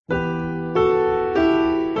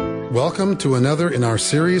Welcome to another in our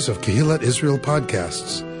series of Kehillat Israel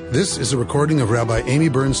podcasts. This is a recording of Rabbi Amy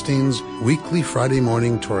Bernstein's weekly Friday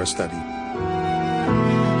morning Torah study.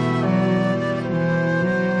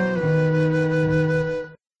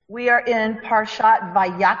 We are in Parshat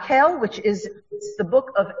Vayakhel, which is the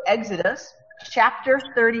book of Exodus, chapter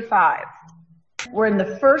 35. We're in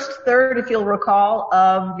the first third, if you'll recall,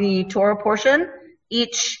 of the Torah portion.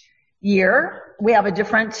 Each year, we have a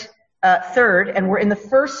different third, and we're in the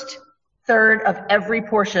first third of every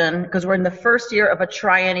portion because we're in the first year of a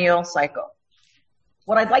triennial cycle.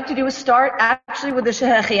 What I'd like to do is start actually with the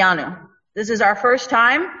Shehechianu. This is our first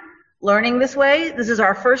time learning this way. This is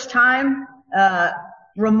our first time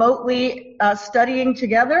remotely studying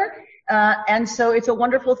together. And so it's a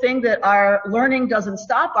wonderful thing that our learning doesn't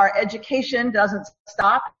stop, our education doesn't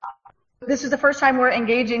stop. This is the first time we're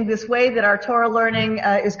engaging this way, that our Torah learning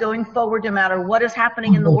is going forward no matter what is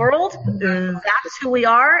happening in the world. That's who we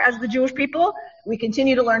are as the Jewish people. We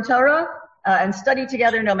continue to learn Torah and study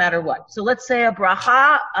together no matter what. So let's say a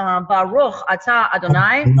bracha, Baruch Atah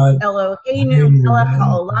Adonai, Eloheinu melech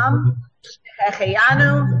haolam,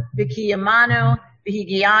 Shehechianu, v'kiyamanu,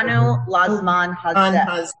 v'higianu, lazman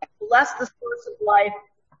hazeh. Bless the source of life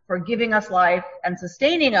for giving us life and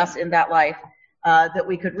sustaining us in that life, that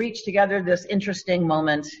we could reach together this interesting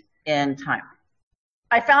moment in time.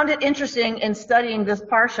 I found it interesting in studying this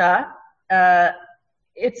parsha.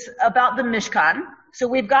 It's about the Mishkan. So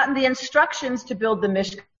we've gotten the instructions to build the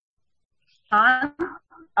Mishkan,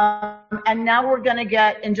 and now we're going to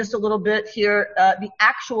get in just a little bit here the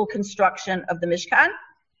actual construction of the Mishkan.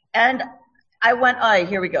 And I went,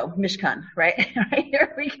 here we go, Mishkan, right?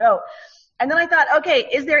 Here we go. And then I thought, okay,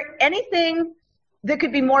 is there anything that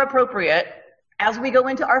could be more appropriate as we go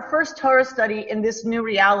into our first Torah study in this new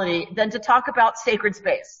reality than to talk about sacred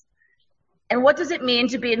space? And what does it mean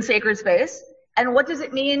to be in sacred space? And what does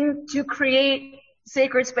it mean to create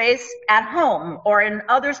sacred space at home or in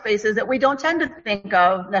other spaces that we don't tend to think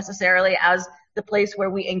of necessarily as the place where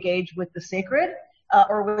we engage with the sacred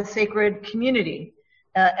or with sacred community?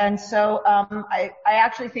 And so I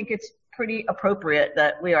actually think it's pretty appropriate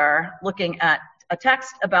that we are looking at a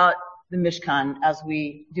text about the Mishkan as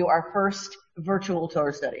we do our first virtual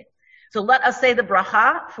Torah study. So let us say the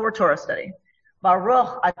bracha for Torah study.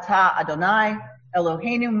 Baruch Atah Adonai,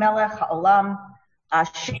 Eloheinu melech haolam,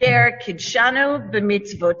 asher kidshanu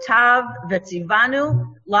b'mitzvotav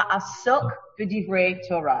v'tzivanu la'asok b'divrei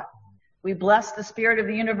Torah. We bless the Spirit of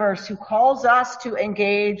the universe who calls us to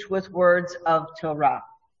engage with words of Torah.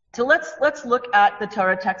 So let's look at the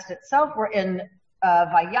Torah text itself. We're in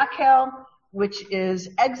Vayakhel, which is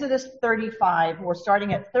Exodus 35. We're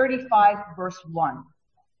starting at 35, verse 1.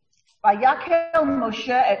 Vayakhel Moshe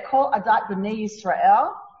et kol adat b'nei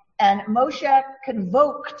Yisrael, and Moshe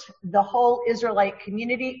convoked the whole Israelite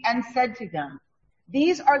community and said to them,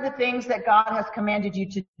 these are the things that God has commanded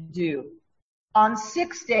you to do. On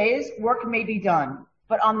 6 days, work may be done,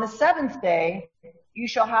 but on the seventh day, you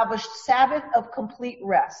shall have a Sabbath of complete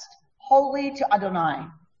rest, holy to Adonai.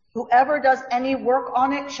 Whoever does any work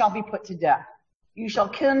on it shall be put to death. You shall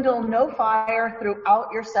kindle no fire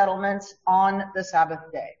throughout your settlements on the Sabbath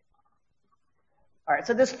day. All right,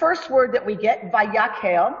 so this first word that we get,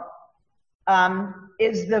 Vayakhel,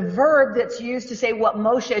 is the verb that's used to say what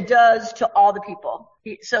Moshe does to all the people.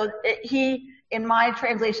 He, in my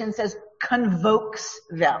translation, says convokes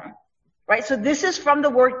them, right? So this is from the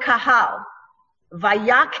word kahal.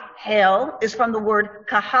 Vayakhel is from the word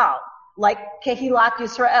kahal, like Kehillat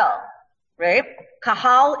Yisrael, right?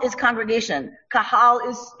 Kahal is congregation. Kahal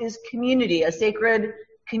is community, a sacred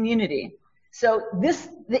community. So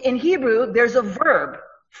in Hebrew, there's a verb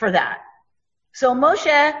for that. So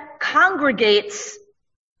Moshe congregates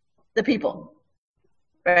the people,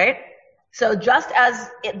 right? So just as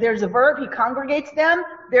there's a verb, he congregates them,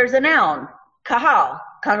 there's a noun, kahal,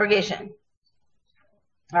 congregation.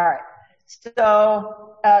 All right.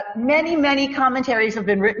 So many commentaries have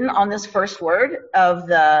been written on this first word of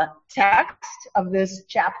the text of this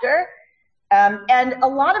chapter. And a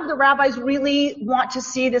lot of the rabbis really want to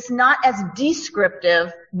see this not as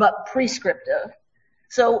descriptive, but prescriptive.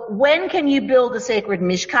 So when can you build a sacred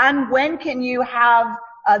Mishkan? When can you have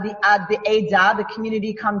the Eidah, the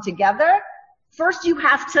community, come together? First, you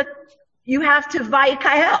have to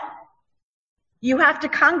Vayakhel. You have to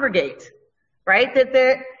congregate, right? That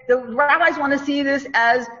the rabbis want to see this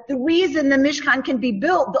as the reason the Mishkan can be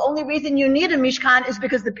built. The only reason you need a Mishkan is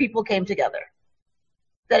because the people came together.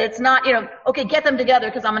 That it's not, okay, get them together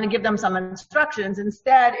because I'm going to give them some instructions.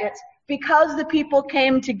 Instead, it's because the people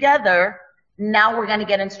came together, now we're going to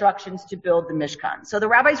get instructions to build the Mishkan. So the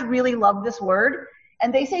rabbis really love this word,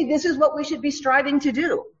 and they say this is what we should be striving to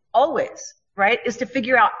do. always, right, is to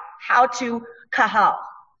figure out how to kahal,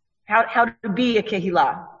 how to be a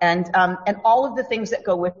kehillah, and all of the things that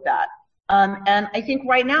go with that. And I think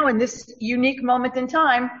right now in this unique moment in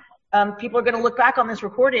time, people are going to look back on this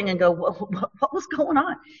recording and go, what was going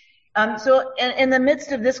on? So in the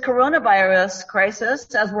midst of this coronavirus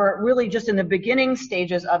crisis, as we're really just in the beginning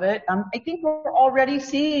stages of it, I think we're already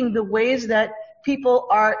seeing the ways that people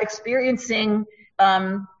are experiencing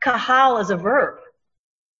kahal as a verb.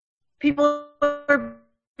 People are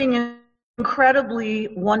being incredibly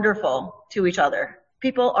wonderful to each other.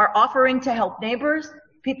 People are offering to help neighbors.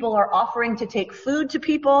 People are offering to take food to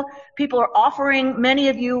people. People are offering, many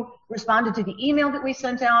of you responded to the email that we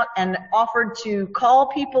sent out and offered to call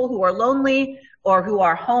people who are lonely or who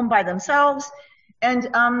are home by themselves. And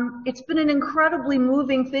it's been an incredibly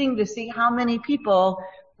moving thing to see how many people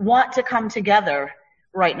want to come together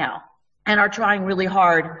right now and are trying really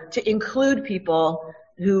hard to include people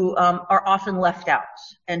who are often left out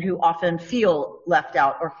and who often feel left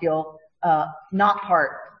out or feel not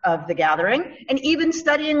part of the gathering. And even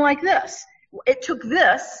studying like this, it took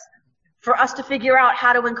this for us to figure out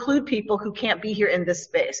how to include people who can't be here in this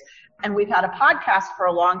space. And we've had a podcast for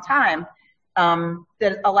a long time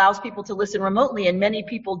that allows people to listen remotely, and many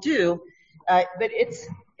people do. But it's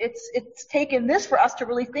taken this for us to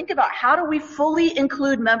really think about how do we fully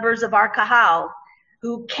include members of our kahal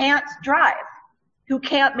who can't drive, who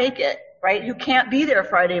can't make it, right? Who can't be there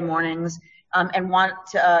Friday mornings and want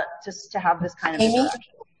to have this kind of interaction.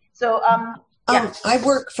 So, I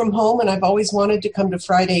work from home, and I've always wanted to come to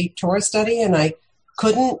Friday Torah study, and I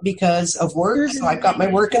couldn't because of work. So I've got my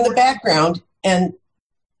work in the background, and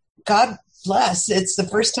God bless, it's the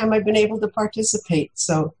first time I've been able to participate.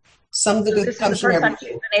 So some of the good comes from everything.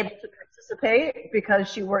 She's been able to participate because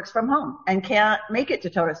she works from home and can't make it to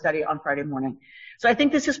Torah study on Friday morning. So I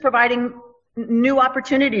think this is providing new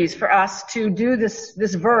opportunities for us to do this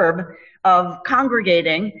verb of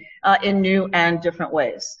congregating in new and different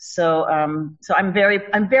ways. So I'm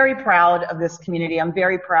very proud of this community. I'm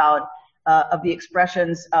very proud of the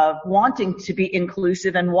expressions of wanting to be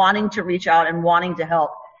inclusive and wanting to reach out and wanting to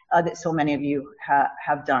help that so many of you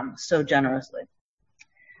have done so generously.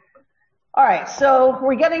 All right, so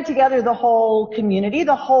we're getting together the whole community,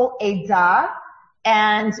 the whole Edah.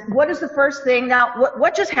 And what is the first thing? Now,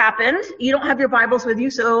 what just happened? You don't have your Bibles with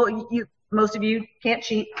you, so most of you can't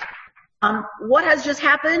cheat. What has just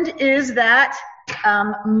happened is that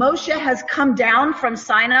Moshe has come down from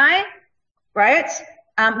Sinai, right,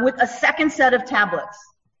 with a second set of tablets.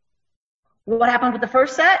 What happened with the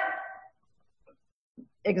first set?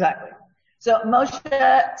 Exactly. So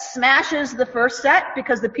Moshe smashes the first set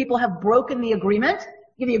because the people have broken the agreement.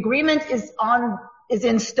 The agreement is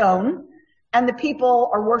in stone, and the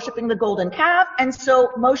people are worshiping the golden calf, and so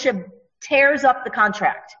Moshe tears up the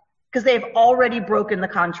contract because they've already broken the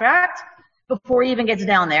contract before he even gets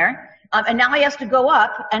down there. And now he has to go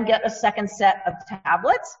up and get a second set of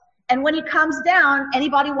tablets. And when he comes down,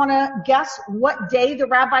 anybody want to guess what day the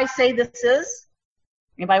rabbis say this is?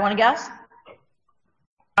 Anybody want to guess?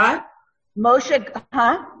 Moshe,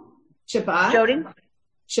 Shabbat. Jody?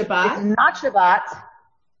 Shabbat. It's not Shabbat.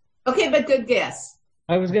 Okay, but good guess.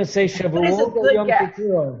 I was going to say Shavuot or Yom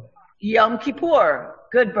Kippur. Yom Kippur.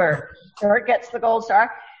 Good bird. Bert gets the gold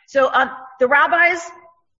star. So the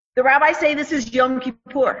rabbis say this is Yom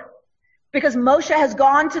Kippur because Moshe has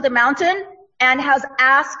gone to the mountain and has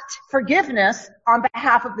asked forgiveness on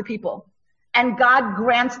behalf of the people. And God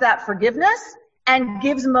grants that forgiveness and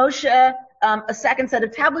gives Moshe a second set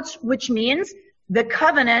of tablets, which means the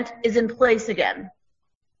covenant is in place again.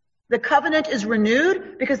 The covenant is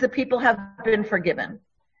renewed because the people have been forgiven.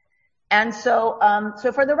 And so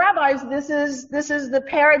for the rabbis, this is the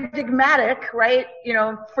paradigmatic, right,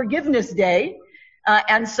 forgiveness day.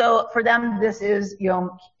 And so for them, this is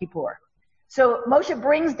Yom Kippur. So Moshe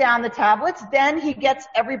brings down the tablets, then he gets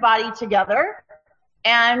everybody together.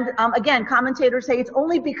 And again, commentators say it's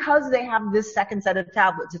only because they have this second set of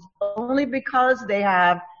tablets. It's only because they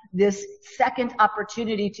have this second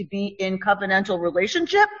opportunity to be in covenantal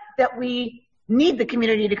relationship that we need the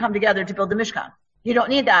community to come together to build the Mishkan. You don't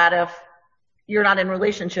need that if you're not in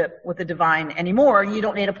relationship with the divine anymore. You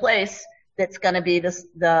don't need a place that's going to be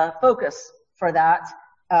the focus for that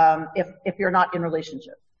if you're not in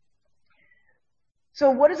relationship. So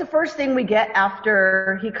what is the first thing we get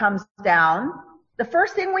after he comes down? The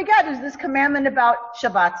first thing we get is this commandment about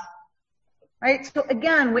Shabbat. Right? So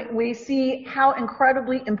again, we see how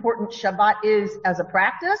incredibly important Shabbat is as a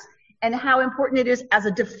practice and how important it is as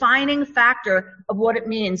a defining factor of what it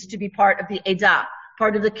means to be part of the Edah,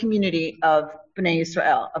 part of the community of Bnei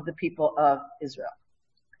Israel, of the people of Israel.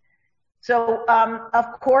 So,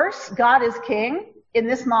 of course, God is king. In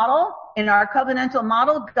this model, in our covenantal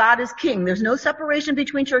model, God is king. There's no separation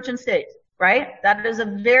between church and state, right? That is a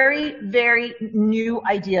very, very new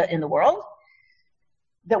idea in the world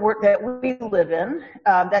that we live in,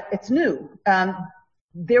 that it's new.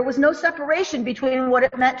 There was no separation between what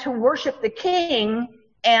it meant to worship the king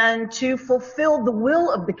and to fulfill the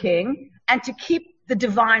will of the king and to keep the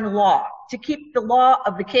divine law. To keep the law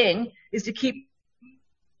of the king is to keep,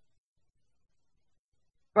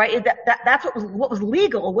 right? That's what was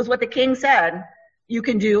legal, was what the king said you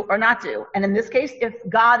can do or not do. And in this case, if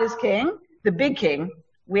God is king, the big king,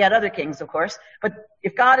 we had other kings, of course, but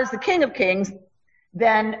if God is the king of kings,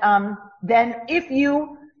 then if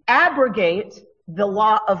you abrogate the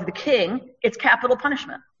law of the king, it's capital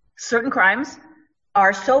punishment. Certain crimes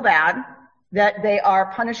are so bad that they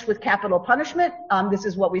are punished with capital punishment. This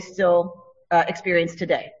is what we still experience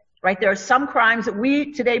today, right? There are some crimes that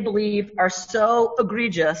we today believe are so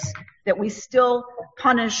egregious that we still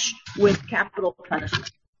punish with capital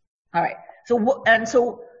punishment. All right.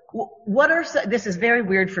 This is very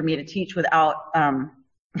weird for me to teach without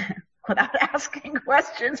asking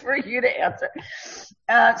questions for you to answer.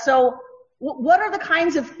 So what are the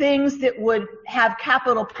kinds of things that would have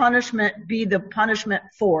capital punishment be the punishment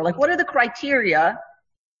for? Like, what are the criteria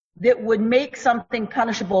that would make something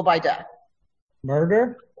punishable by death?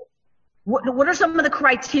 Murder? What are some of the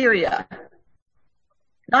criteria?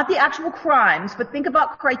 Not the actual crimes, but think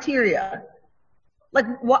about criteria. Like,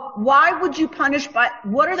 why would you punish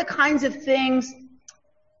what are the kinds of things,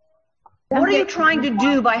 what are you trying to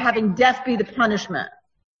do by having death be the punishment?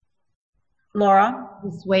 Laura?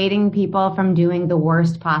 Dissuading people from doing the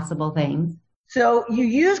worst possible things. So you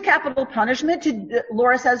use capital punishment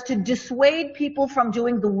Laura says, to dissuade people from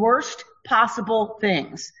doing the worst possible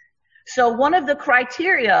things. So one of the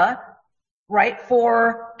criteria, right,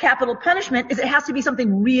 for capital punishment is it has to be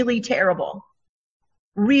something really terrible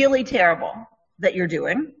that you're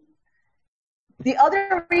doing. The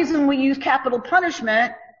other reason we use capital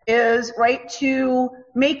punishment is, right, to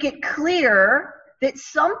make it clear that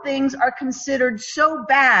some things are considered so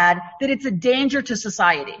bad that it's a danger to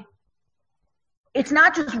society. It's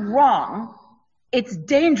not just wrong, it's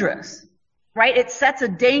dangerous, right? It sets a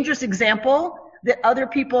dangerous example that other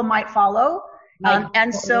people might follow.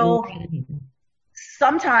 And so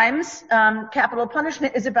sometimes capital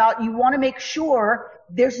punishment is about, you want to make sure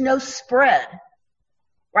there's no spread,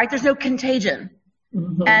 right? There's no contagion.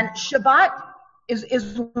 Mm-hmm. And Shabbat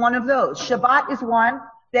is one of those. Shabbat is one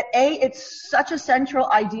that it's such a central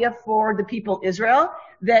idea for the people of Israel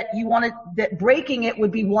that that breaking it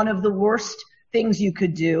would be one of the worst things you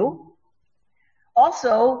could do.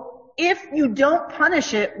 Also, if you don't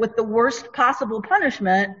punish it with the worst possible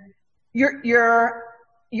punishment, you're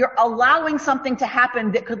allowing something to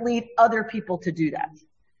happen that could lead other people to do that.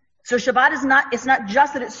 So Shabbat it's not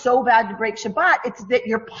just that it's so bad to break Shabbat, it's that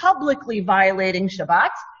you're publicly violating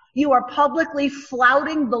Shabbat. You are publicly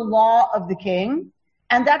flouting the law of the king.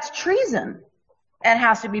 And that's treason and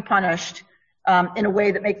has to be punished in a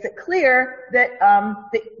way that makes it clear that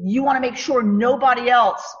you want to make sure nobody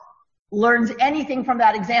else learns anything from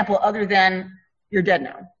that example other than you're dead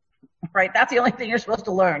now, right? That's the only thing you're supposed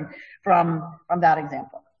to learn from that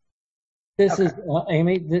example. This is,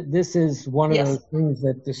 Amy, this is one of those things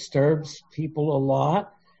that disturbs people a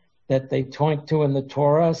lot, that they point to in the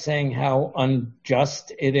Torah saying how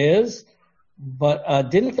unjust it is.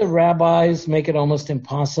 But didn't the rabbis make it almost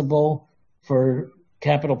impossible for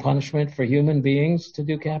capital punishment for human beings to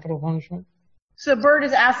do capital punishment? So Bert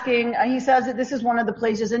is asking, he says that this is one of the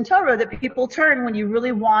places in Torah that people turn when you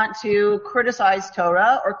really want to criticize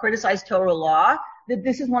Torah or criticize Torah law, that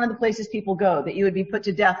this is one of the places people go, that you would be put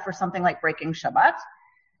to death for something like breaking Shabbat.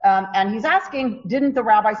 And he's asking, didn't the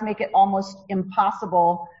rabbis make it almost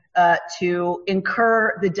impossible to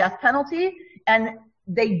incur the death penalty? And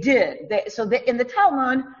they did. In the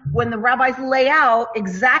Talmud, when the rabbis lay out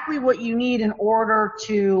exactly what you need in order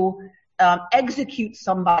to execute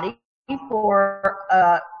somebody for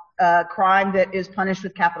a crime that is punished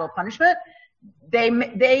with capital punishment,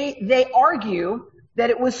 they argue that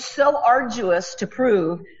it was so arduous to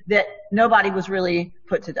prove that nobody was really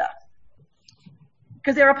put to death.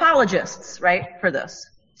 Because they're apologists, right, for this.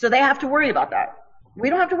 So they have to worry about that. We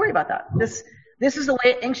don't have to worry about that. This is the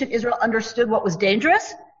way ancient Israel understood what was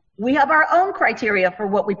dangerous. We have our own criteria for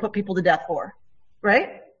what we put people to death for,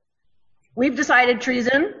 right? We've decided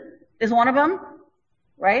treason is one of them,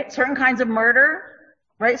 right? Certain kinds of murder,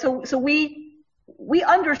 right? So we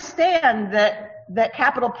understand that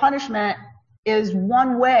capital punishment is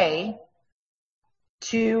one way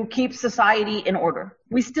to keep society in order.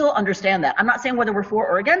 We still understand that. I'm not saying whether we're for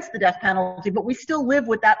or against the death penalty, but we still live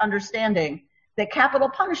with that understanding that capital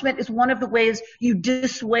punishment is one of the ways you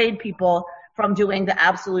dissuade people from doing the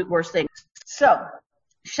absolute worst things. So,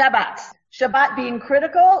 Shabbat being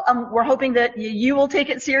critical, we're hoping that you will take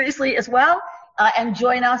it seriously as well, and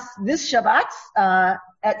join us this Shabbat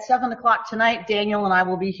at 7 o'clock tonight. Daniel and I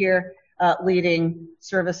will be here leading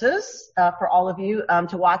services for all of you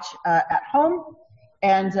to watch at home.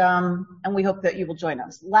 And we hope that you will join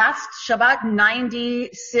us. Last Shabbat,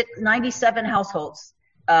 97 households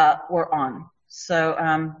were on.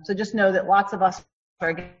 So just know that lots of us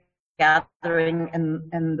are gathering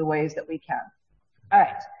in the ways that we can. All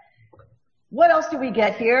right. What else do we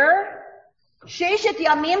get here? Sheshet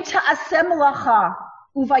yamim ta'aseh melacha,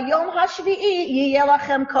 uvayom hashvi'i yiyeh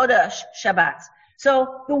lachem kodesh, Shabbat.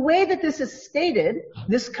 So the way that this is stated,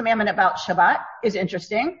 this commandment about Shabbat, is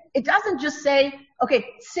interesting. It doesn't just say, okay,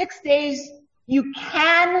 6 days you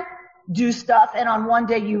can do stuff and on one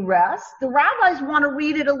day you rest. The rabbis want to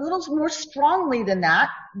read it a little more strongly than that.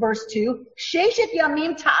 Verse 2, Sheshet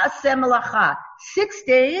yamim ta'aseh melacha. 6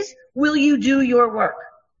 days will you do your work.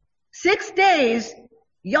 6 days,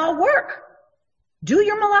 y'all work. Do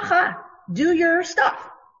your malacha. Do your stuff.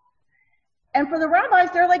 And for the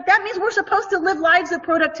rabbis, they're like, that means we're supposed to live lives of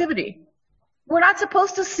productivity. We're not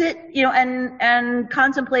supposed to sit, and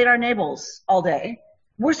contemplate our navels all day.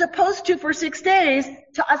 We're supposed to, for 6 days,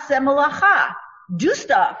 ta'aseh melacha, do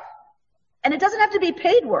stuff. And it doesn't have to be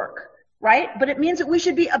paid work, right? But it means that we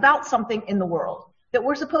should be about something in the world, that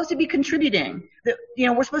we're supposed to be contributing, that,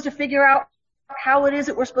 we're supposed to figure out how it is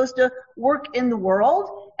that we're supposed to work in the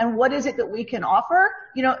world and what is it that we can offer.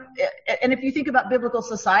 And if you think about biblical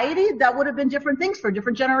society, that would have been different things for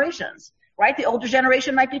different generations, right? The older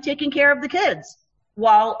generation might be taking care of the kids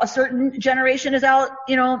while a certain generation is out,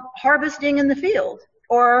 harvesting in the field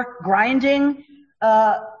or grinding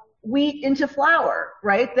wheat into flour,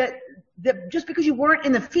 right? That just because you weren't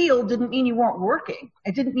in the field didn't mean you weren't working.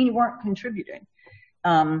 It didn't mean you weren't contributing.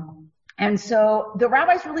 And so the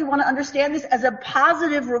rabbis really want to understand this as a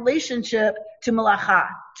positive relationship to malacha,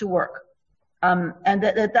 to work. And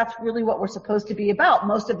that's really what we're supposed to be about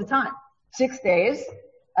most of the time. 6 days.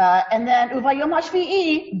 And then, uvayom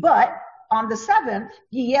hashvi'i, but on the 7th,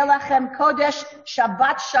 yiyeh lachem kodesh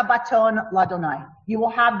Shabbat Shabbaton ladonai. You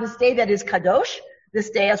will have this day that is kadosh,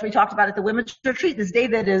 this day, as we talked about at the women's retreat, this day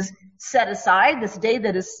that is set aside, this day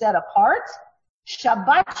that is set apart.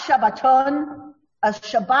 Shabbat Shabbaton, a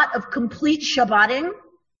Shabbat of complete Shabbating,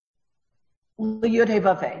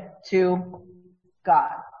 L'Yud-Heh-Vav-Heh, to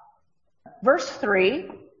God. Verse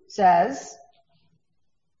 3 says,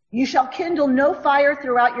 you shall kindle no fire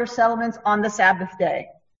throughout your settlements on the Sabbath day.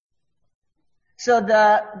 So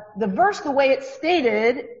the verse, the way it's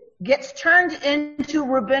stated, gets turned into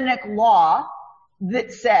rabbinic law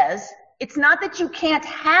that says, it's not that you can't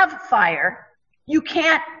have fire, you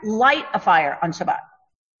can't light a fire on Shabbat.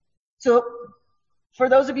 So, for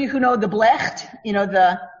those of you who know the blecht,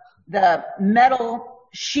 the metal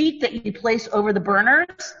sheet that you place over the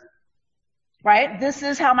burners, right? This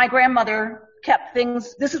is how my grandmother kept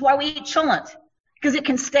things. This is why we eat cholent, because it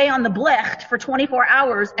can stay on the blecht for 24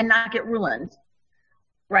 hours and not get ruined,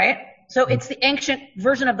 right? So it's the ancient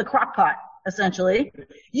version of the crock pot, essentially.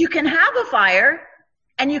 You can have a fire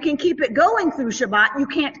and you can keep it going through Shabbat. You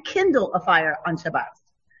can't kindle a fire on Shabbat.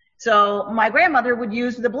 So my grandmother would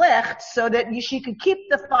use the blecht so that she could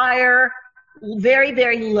keep the fire very,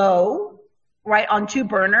 very low, right, on 2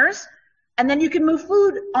 burners. And then you can move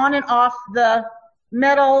food on and off the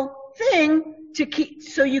metal thing to keep,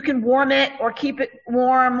 so you can warm it or keep it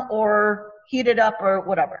warm or heat it up or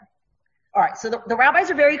whatever. All right. So the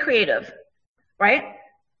rabbis are very creative, right?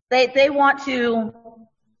 They want to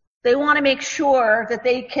make sure that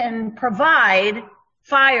they can provide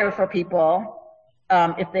fire for people.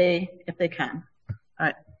 If they can. All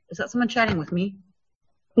right. Is that someone chatting with me?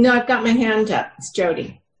 No, I've got my hand up. It's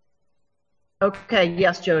Jody. Okay.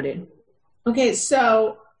 Yes, Jody. Okay.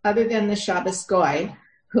 So other than the Shabbos Goy,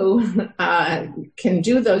 who can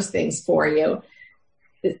do those things for you,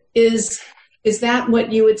 is that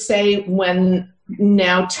what you would say when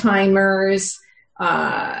now timers,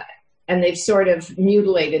 and they've sort of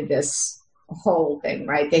mutilated this whole thing,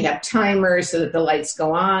 right? They have timers so that the lights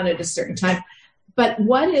go on at a certain time. But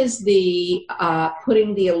what is the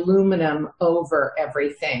putting the aluminum over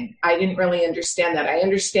everything? I didn't really understand that. I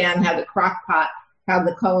understand how the crock pot, how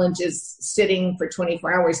the coolant is sitting for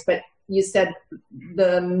 24 hours, but you said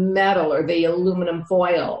the metal or the aluminum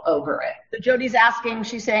foil over it. So Jody's asking,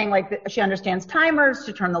 she's saying like she understands timers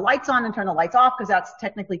to turn the lights on and turn the lights off because that's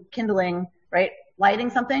technically kindling, right? lighting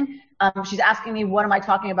something. She's asking me, what am I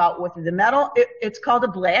talking about with the metal? It's called a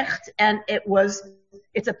blecht, and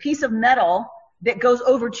it's a piece of metal that goes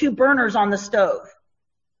over 2 burners on the stove.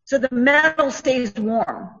 So the metal stays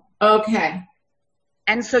warm. Okay.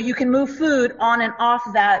 And so you can move food on and off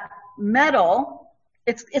that metal.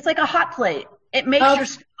 It's like a hot plate. It makes your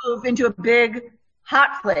stove into a big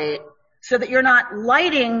hot plate so that you're not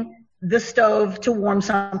lighting the stove to warm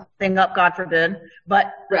something up, God forbid,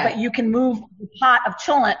 but you can move the pot of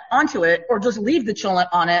cholent onto it or just leave the cholent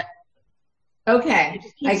on it. Okay. It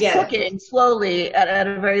just keeps cooking slowly at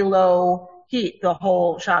a very low heat the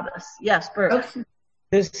whole Shabbos. Yes, Bert. Okay.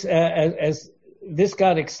 This, as this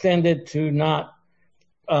got extended to not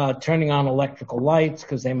turning on electrical lights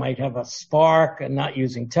because they might have a spark, and not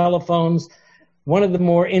using telephones. One of the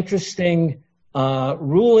more interesting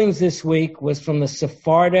rulings this week was from the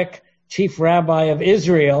Sephardic chief rabbi of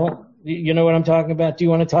Israel. You know what I'm talking about? Do you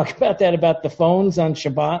want to talk about that, about the phones on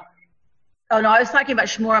Shabbat? Oh, no, I was talking about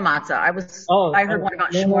Shmura Matzah. I heard one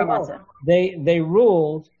about Shmura Matzah. They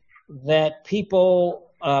ruled that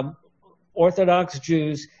people, Orthodox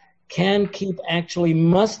Jews,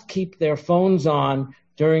 must keep their phones on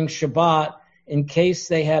during Shabbat in case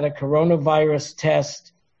they had a coronavirus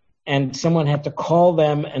test and someone had to call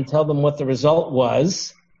them and tell them what the result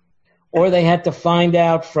was, or they had to find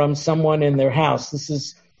out from someone in their house. This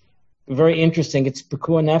is very interesting. It's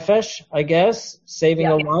Pekuah Nefesh, I guess, saving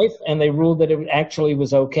a life, and they ruled that it actually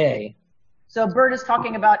was okay. So Bert is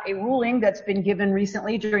talking about a ruling that's been given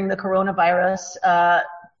recently during the coronavirus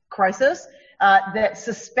crisis that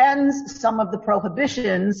suspends some of the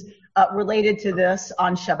prohibitions related to this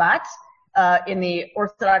on Shabbat in the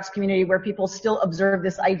Orthodox community, where people still observe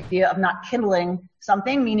this idea of not kindling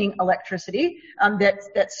something, meaning electricity,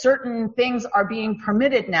 that certain things are being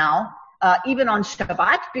permitted now, even on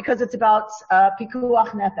Shabbat, because it's about pikuach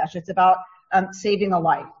nefesh. It's about saving a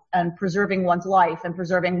life and preserving one's life and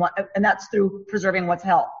and that's through preserving one's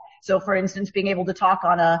health. So, for instance, being able to talk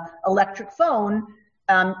on a electric phone,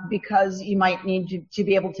 because you might need to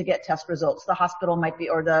be able to get test results. The hospital might be,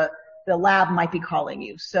 or the lab might be calling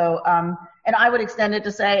you. So, and I would extend it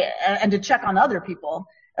to say, and to check on other people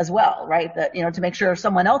as well, right? That, to make sure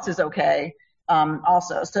someone else is okay,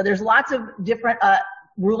 also. So there's lots of different,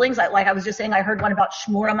 rulings. Like I was just saying, I heard one about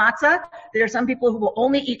Shmura Matzah. There are some people who will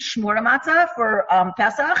only eat Shmura Matzah for,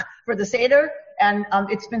 Pesach, for the Seder, and,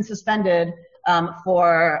 it's been suspended,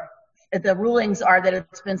 the rulings are that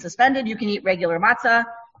it's been suspended. You can eat regular matzah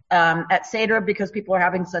at Seder because people are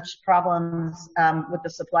having such problems with the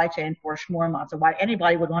supply chain for Shmur Matzah. Why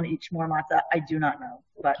anybody would want to eat Shmur Matzah, I do not know.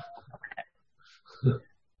 But okay.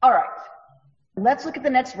 All right. Let's look at the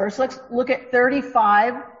next verse. Let's look at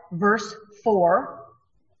 35, verse 4.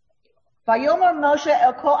 Vayomer Moshe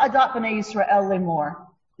el kol adat b'nei Yisrael lemor.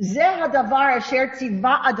 Zeh hadavar asher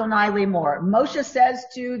tzivah Adonai lemor. Moshe says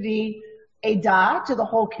to the Edah, to the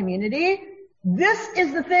whole community, this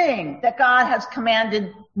is the thing that God has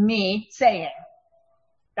commanded me, saying.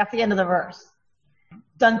 That's the end of the verse.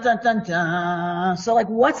 Dun, dun, dun, dun. So,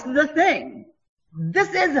 what's the thing? This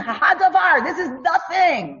is hadavar. This is the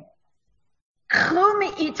thing. Chu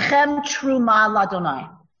mi'itchem truma l'Adonai.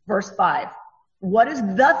 Verse 5. What is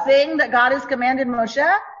the thing that God has commanded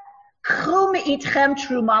Moshe? Chu mi'itchem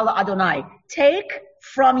truma l'Adonai. Take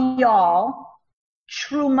from y'all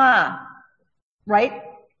truma. Right?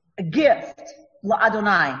 A gift,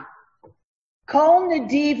 la'Adonai. Kol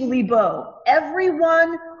nediv libo.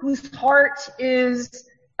 Everyone whose heart is,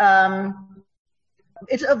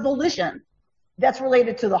 it's a volition that's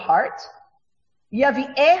related to the heart.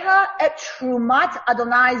 Yavi'eha et trumat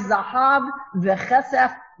Adonai zahav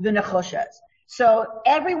v'chesef v'nechoshes. So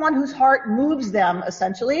everyone whose heart moves them,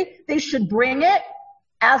 essentially, they should bring it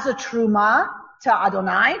as a truma to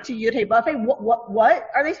Adonai, to Yud-Heh Vav-Heh. What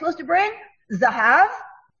are they supposed to bring? Zahav,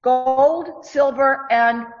 gold, silver,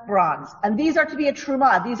 and bronze. And these are to be a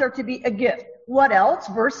truma. These are to be a gift. What else?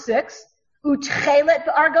 Verse 6. Utchelet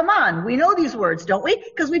v'argaman. We know these words, don't we?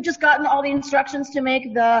 Because we've just gotten all the instructions to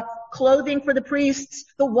make the clothing for the priests,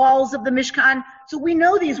 the walls of the Mishkan. So we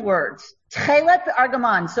know these words. Tchelet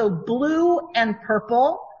v'argaman. So blue and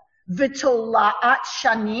purple. V'tola'at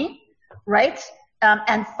shani. Right?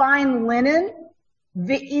 And fine linen.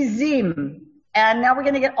 V'izim. And now we're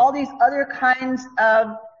going to get all these other kinds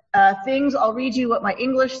of things. I'll read you what my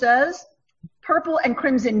English says. Purple and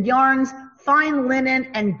crimson yarns, fine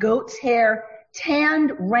linen and goat's hair,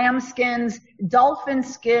 tanned ram skins, dolphin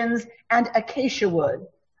skins, and acacia wood.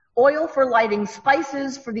 Oil for lighting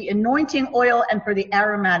spices, for the anointing oil and for the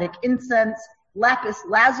aromatic incense, lapis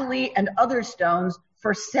lazuli and other stones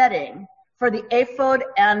for setting, for the ephod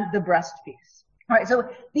and the breastpiece. All right, so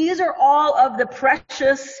these are all of the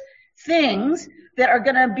precious things that are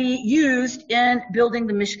going to be used in building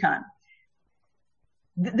the Mishkan.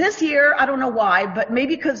 This year, I don't know why, but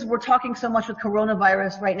maybe because we're talking so much with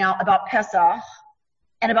coronavirus right now about Pesach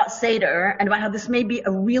and about Seder and about how this may be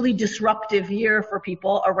a really disruptive year for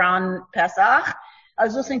people around Pesach. I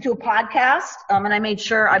was listening to a podcast, and I made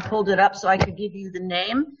sure I pulled it up so I could give you the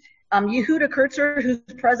name. Yehuda Kurtzer, who's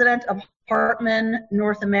president of Hartman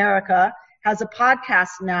North America, has a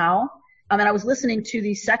podcast now. And I was listening to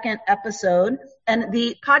the second episode, and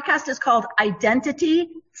the podcast is called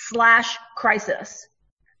Identity/Crisis.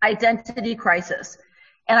 Identity Crisis.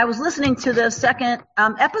 And I was listening to the second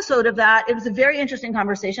episode of that. It was a very interesting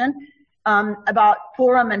conversation about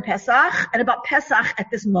Purim and Pesach, and about Pesach at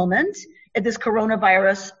this moment, at this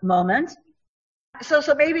coronavirus moment. So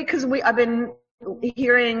maybe because I've been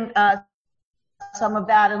hearing some of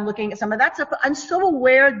that and looking at some of that stuff, but I'm so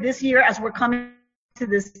aware this year as we're coming to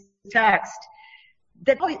this text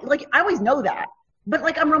that, like, I always know that, but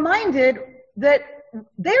like I'm reminded that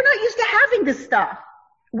they're not used to having this stuff.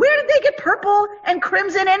 Where did they get purple and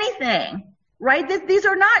crimson anything, right? These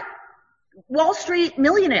are not Wall Street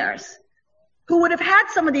millionaires who would have had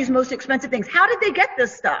some of these most expensive things. How did they get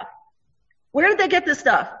this stuff? Where did they get this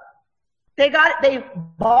stuff? They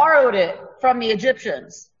borrowed it from the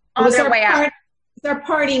Egyptians on their way out. Their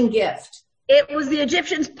parting gift. It was the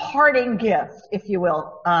Egyptians' parting gift, if you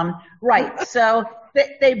will. Right. So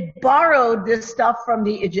they borrowed this stuff from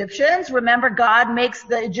the Egyptians. Remember, God makes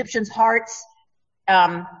the Egyptians' hearts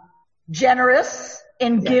generous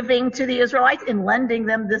in giving to the Israelites, in lending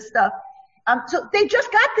them this stuff. So they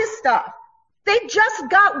just got this stuff. They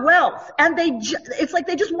just got wealth, and it's like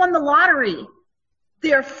they just won the lottery.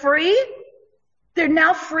 They're free. They're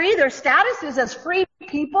now free. Their status is as free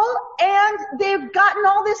people, and they've gotten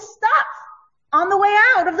all this stuff on the way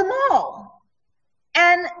out of the mall.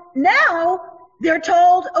 And now they're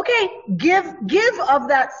told, okay, give of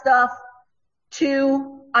that stuff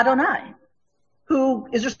to Adonai, who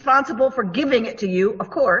is responsible for giving it to you, of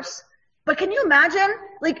course. But can you imagine?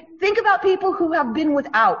 Like, think about people who have been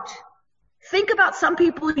without. Think about some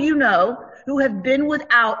people you know who have been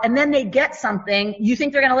without, and then they get something. You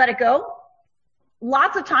think they're going to let it go?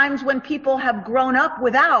 Lots of times when people have grown up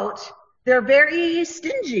without, they're very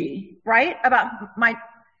stingy, right? My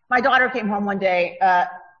daughter came home one day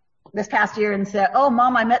this past year and said, "Oh,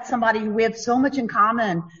 Mom, I met somebody. We have so much in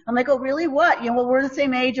common." I'm like, "Oh, really? What?" Well, we're the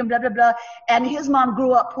same age and blah, blah, blah. And his mom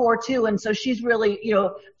grew up poor too. And so she's really,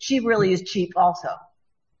 she really is cheap also.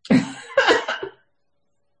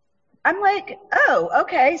 I'm like, oh,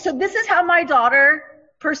 okay. So this is how my daughter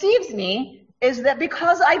perceives me, is that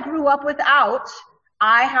because I grew up without,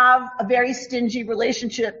 I have a very stingy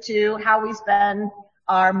relationship to how we spend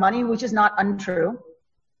our money, which is not untrue.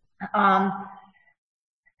 I'm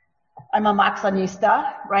a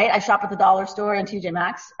Maxxanista, right? I shop at the dollar store and TJ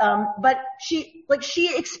Maxx. But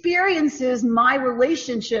she experiences my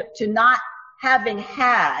relationship to not having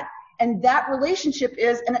had. And that relationship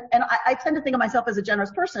is, and I tend to think of myself as a generous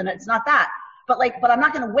person. It's not that, but I'm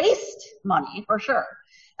not going to waste money for sure.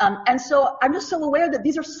 And so I'm just so aware that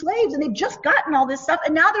these are slaves and they've just gotten all this stuff.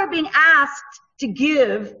 And now they're being asked to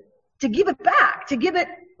give it back, to give it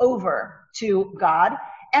over to God.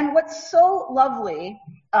 And what's so lovely,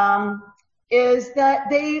 is that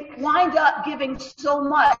they wind up giving so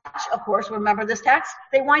much. Of course, remember this text?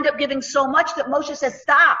 They wind up giving so much that Moshe says,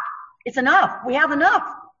 "Stop. It's enough. We have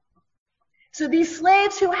enough." So these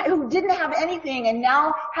slaves who didn't have anything and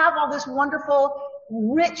now have all this wonderful,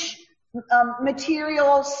 rich,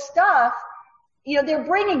 material stuff, they're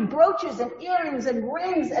bringing brooches and earrings and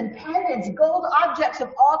rings and pendants, gold objects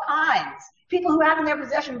of all kinds. People who have in their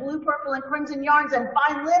possession blue, purple, and crimson yarns and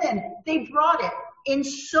fine linen, they brought it in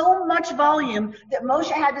so much volume that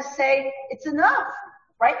Moshe had to say, "It's enough,"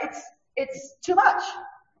 right? It's too much.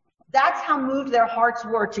 That's how moved their hearts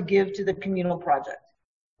were to give to the communal project.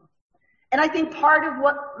 And I think part of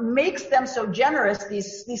what makes them so generous,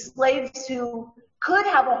 these slaves who could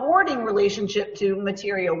have a hoarding relationship to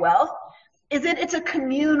material wealth, is that it's a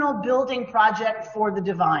communal building project for the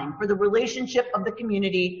divine, for the relationship of the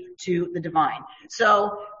community to the divine.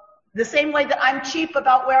 So the same way that I'm cheap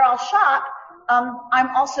about where I'll shop,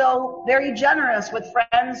 I'm also very generous with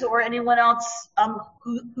friends or anyone else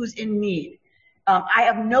who's in need. I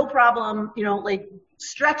have no problem,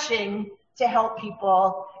 stretching to help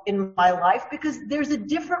people in my life, because there's a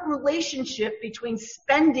different relationship between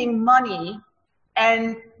spending money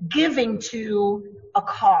and giving to a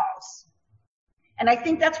cause. And I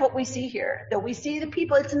think that's what we see here, that we see the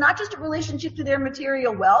people, it's not just a relationship to their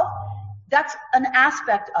material wealth. That's an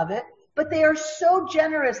aspect of it, but they are so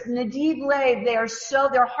generous. Nadiv Lev,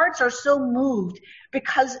 their hearts are so moved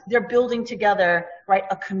because they're building together, right,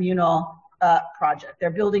 a communal project. They're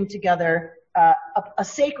building together a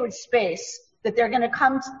sacred space that they're going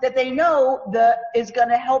to that they know is going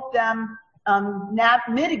to help them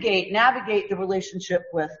navigate the relationship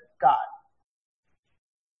with God.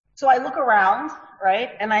 So I look around,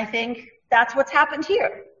 right, and I think that's what's happened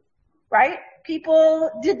here, right?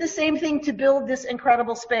 People did the same thing to build this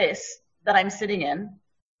incredible space that I'm sitting in,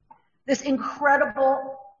 this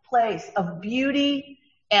incredible place of beauty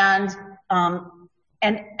and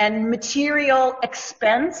material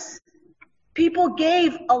expense. People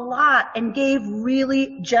gave a lot and gave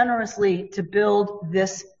really generously to build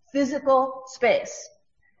this physical space,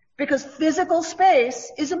 because physical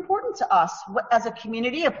space is important to us as a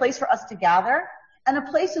community, a place for us to gather, and a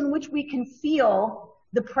place in which we can feel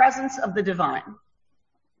the presence of the divine.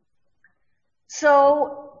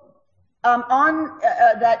 So on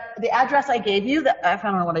the address I gave you, I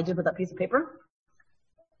don't know what I did with that piece of paper.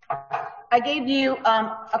 I gave you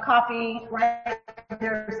a copy, right?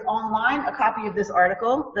 There's online a copy of this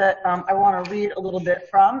article that I want to read a little bit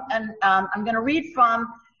from, and I'm going to read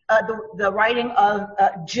from the writing of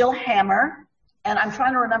Jill Hammer, and I'm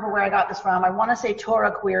trying to remember where I got this from. I want to say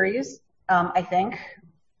Torah Queries, I think.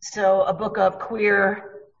 So a book of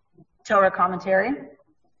queer Torah commentary.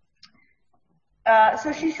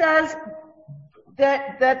 So she says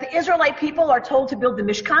that the Israelite people are told to build the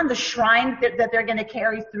Mishkan, the shrine that they're going to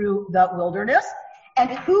carry through the wilderness. And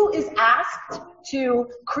who is asked to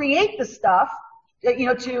create the stuff,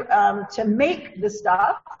 to make the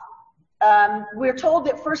stuff? We're told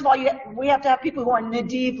that, first of all, we have to have people who are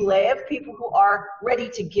nadiv lev, people who are ready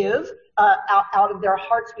to give out of their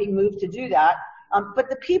hearts being moved to do that. But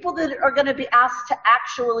the people that are going to be asked to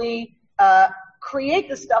actually create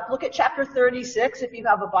the stuff, look at chapter 36. If you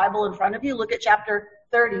have a Bible in front of you, look at chapter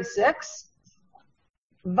 36.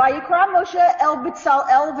 Vayikra Moshe el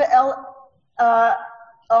Bitzalel ve'el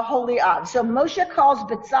Aholiab. So Moshe calls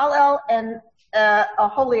Bitzalel and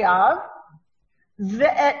Aholiab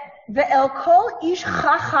ve'el kol ish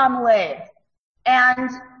chacham lev, and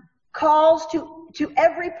calls to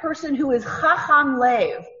every person who is chacham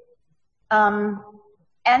lev.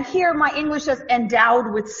 And here my English says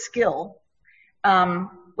endowed with skill,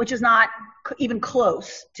 which is not even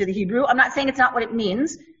close to the Hebrew. I'm not saying it's not what it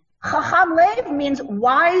means. Chacham lev means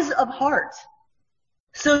wise of heart.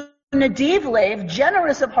 So nadiv lev,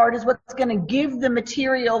 generous of heart, is what's going to give the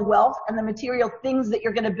material wealth and the material things that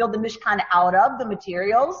you're going to build the Mishkan out of, the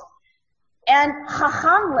materials. And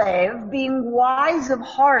chacham lev, being wise of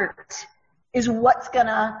heart, is what's going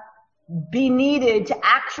to be needed to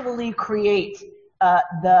actually create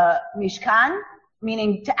the Mishkan,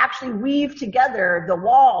 meaning to actually weave together the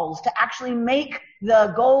walls, to actually make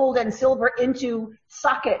the gold and silver into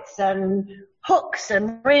sockets and hooks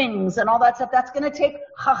and rings and all that stuff. That's going to take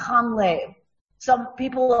chacham lev, some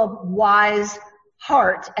people of wise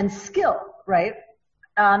heart and skill, right?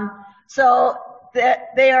 So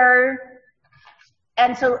they are,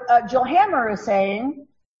 and so Jill Hammer is saying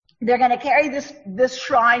they're going to carry this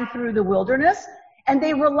shrine through the wilderness, and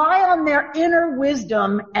they rely on their inner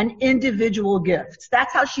wisdom and individual gifts.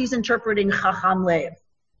 That's how she's interpreting chacham lev.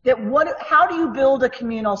 How do you build a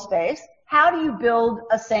communal space? How do you build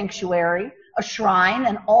a sanctuary, a shrine,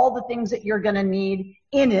 and all the things that you're going to need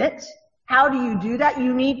in it? How do you do that?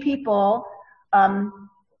 You need people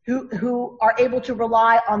who are able to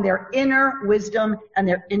rely on their inner wisdom and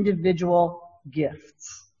their individual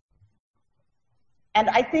gifts. And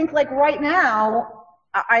I think, like, right now,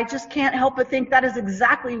 I just can't help but think that is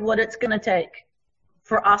exactly what it's going to take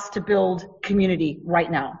for us to build community right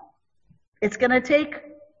now. It's going to take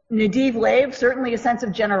nadiv lev, certainly a sense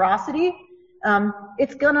of generosity.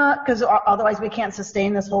 It's gonna, because otherwise we can't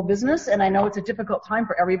sustain this whole business, and I know it's a difficult time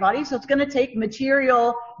for everybody, so it's going to take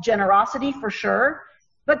material generosity for sure.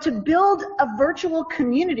 But to build a virtual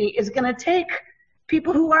community is going to take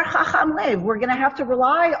people who are chacham lev. We're going to have to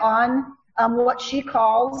rely on what she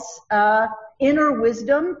calls inner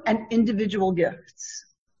wisdom and individual gifts.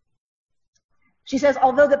 She says,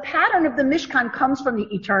 although the pattern of the Mishkan comes from the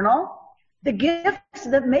eternal, the gifts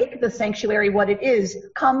that make the sanctuary what it is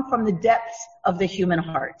come from the depths of the human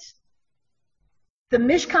heart. The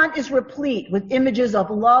Mishkan is replete with images of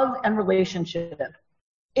love and relationship,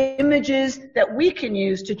 images that we can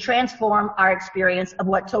use to transform our experience of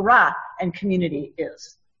what Torah and community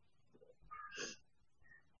is.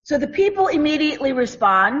 So the people immediately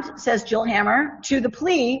respond, says Jill Hammer, to the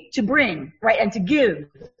plea to bring, right, and to give.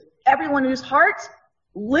 Everyone whose heart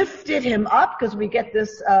lifted him up, because we get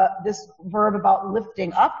this verb about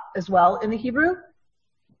lifting up as well in the Hebrew.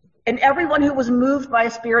 And everyone who was moved by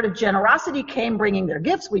a spirit of generosity came bringing their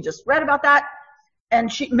gifts. We just read about that.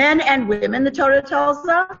 And men and women, the Torah tells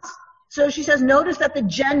us. So she says, notice that the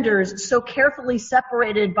genders, so carefully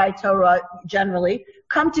separated by Torah generally,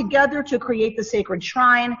 come together to create the sacred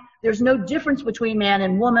shrine. There's no difference between man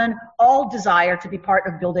and woman. All desire to be part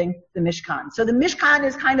of building the Mishkan. So the Mishkan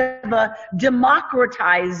is kind of a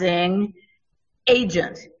democratizing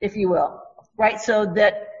agent, if you will, right? So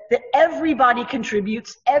that everybody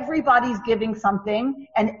contributes, everybody's giving something,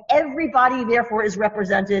 and everybody therefore is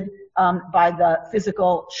represented by the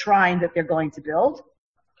physical shrine that they're going to build.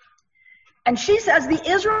 And she says the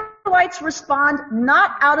Israelites respond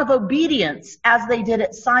not out of obedience as they did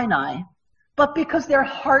at Sinai, but because their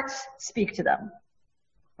hearts speak to them.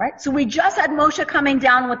 Right? So we just had Moshe coming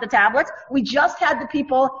down with the tablets. We just had the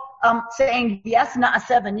people saying, yes,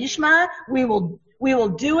 na'aseh v'nishma, we will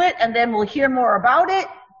do it, and then we'll hear more about it.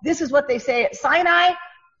 This is what they say at Sinai.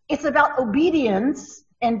 It's about obedience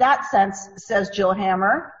in that sense, says Jill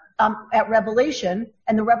Hammer, at Revelation,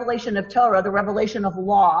 and the revelation of Torah, the revelation of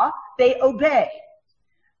law, they obey.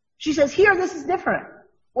 She says, here, this is different.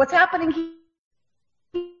 What's happening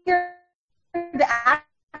here, the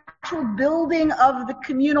actual building of the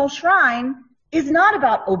communal shrine is not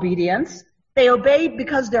about obedience. They obey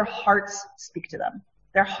because their hearts speak to them.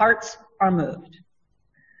 Their hearts are moved.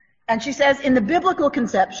 And she says, in the biblical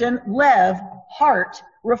conception, lev, heart,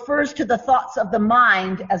 refers to the thoughts of the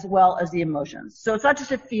mind as well as the emotions. So it's not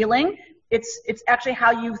just a feeling, it's actually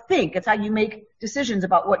how you think. It's how you make decisions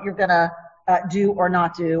about what you're going to do or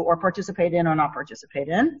not do, or participate in or not participate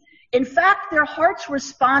in. In fact, their hearts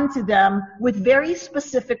respond to them with very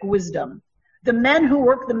specific wisdom. The men who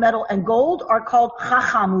work the metal and gold are called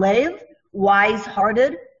chacham lev,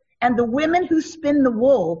 wise-hearted, and the women who spin the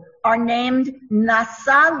wool are named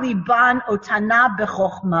nasa liban otana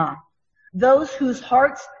bechokhmah, those whose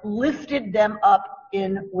hearts lifted them up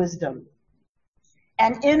in wisdom.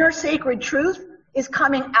 And inner sacred truth is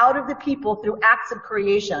coming out of the people through acts of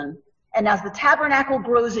creation. And as the tabernacle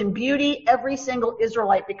grows in beauty, every single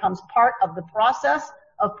Israelite becomes part of the process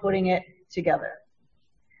of putting it together.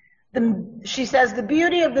 She says the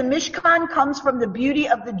beauty of the Mishkan comes from the beauty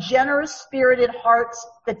of the generous spirited hearts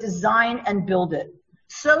that design and build it.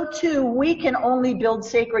 So too, we can only build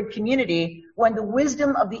sacred community when the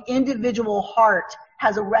wisdom of the individual heart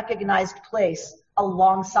has a recognized place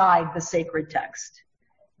alongside the sacred text.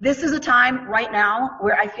 This is a time right now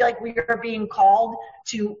where I feel like we are being called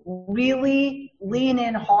to really lean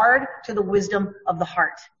in hard to the wisdom of the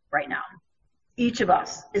heart right now. Each of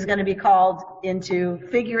us is going to be called into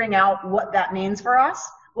figuring out what that means for us,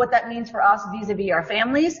 vis-a-vis our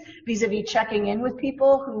families, vis-a-vis checking in with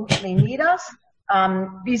people who may need us,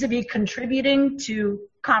 vis-a-vis contributing to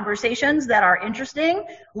conversations that are interesting,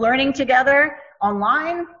 learning together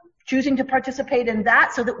online, choosing to participate in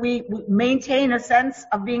that so that we maintain a sense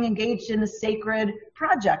of being engaged in a sacred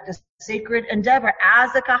project, a sacred endeavor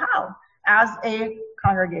as a kahal, as a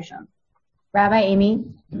congregation. Rabbi Amy,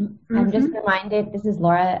 I'm just reminded, this is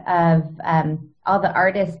Laura, of all the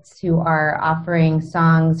artists who are offering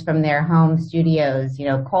songs from their home studios, you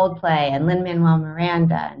know, Coldplay and Lin-Manuel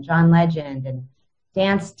Miranda and John Legend and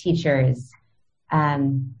dance teachers.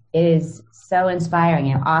 It is so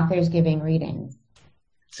inspiring, and authors giving readings.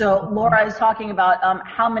 So Laura is talking about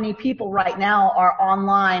how many people right now are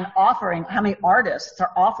online offering, how many artists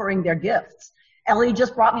are offering their gifts. Ellie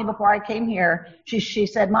just brought me before I came here. She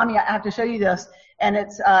said, "Mommy, I have to show you this." And it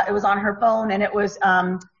was on her phone, and it was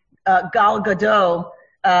Gal Gadot.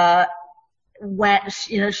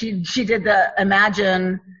 She did the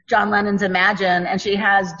Imagine, John Lennon's Imagine, and she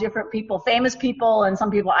has different people, famous people, and some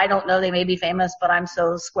people I don't know. They may be famous, but I'm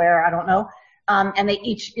so square, I don't know. And they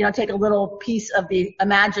each, take a little piece of the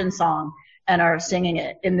Imagine song and are singing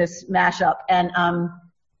it in this mashup.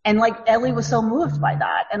 And like Ellie was so moved by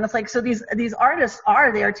that. And it's like, so these artists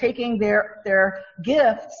they are taking their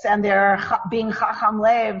gifts and they're being chacham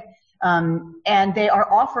lev, and they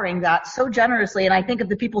are offering that so generously. And I think of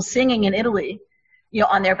the people singing in Italy,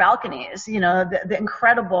 on their balconies, the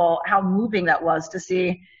incredible, how moving that was to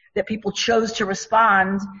see that people chose to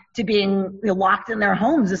respond to being locked in their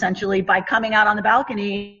homes essentially by coming out on the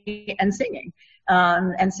balcony and singing.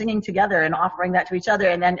 And singing together and offering that to each other.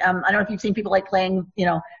 And then, I don't know if you've seen people like playing,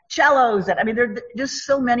 cellos. There are just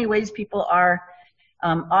so many ways people are,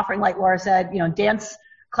 offering, like Laura said, dance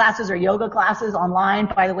classes or yoga classes online.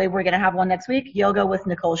 By the way, we're going to have one next week, yoga with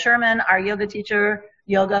Nicole Sherman, our yoga teacher,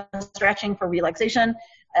 yoga stretching for relaxation,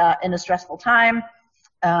 in a stressful time.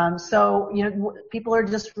 So, people are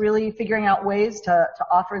just really figuring out ways to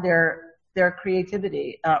offer their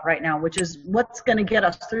creativity, right now, which is what's going to get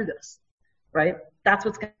us through this. Right? That's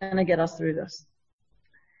what's going to get us through this.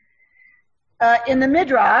 In the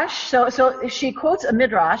Midrash, so she quotes a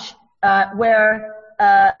Midrash where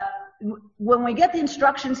when we get the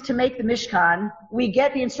instructions to make the Mishkan, we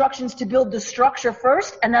get the instructions to build the structure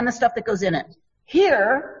first and then the stuff that goes in it.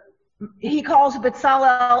 Here, he calls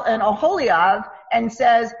Bezalel and Oholiab and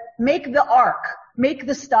says, make the ark, make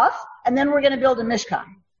the stuff, and then we're going to build a Mishkan.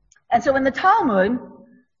 And so in the Talmud,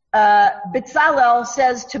 Bezalel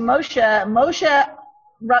says to Moshe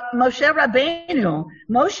Rabbeinu,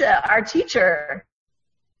 Moshe, our teacher,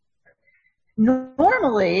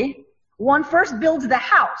 normally one first builds the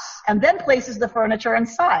house and then places the furniture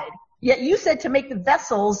inside. Yet you said to make the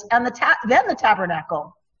vessels and then the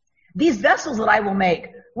tabernacle. These vessels that I will make,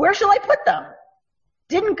 where shall I put them?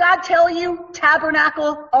 Didn't God tell you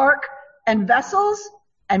tabernacle, ark, and vessels?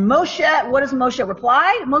 And Moshe, what does Moshe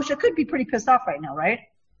reply? Moshe could be pretty pissed off right now, right?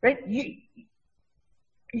 Right?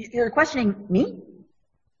 You're questioning me?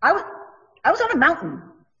 I was on a mountain.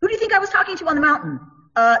 Who do you think I was talking to on the mountain?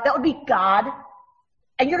 That would be God.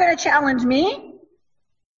 And you're going to challenge me?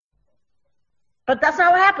 But that's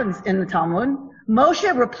not what happens in the Talmud.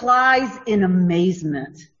 Moshe replies in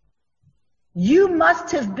amazement. You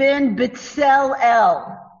must have been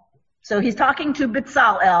Bezalel. So he's talking to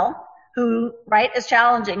Bezalel, who, right, is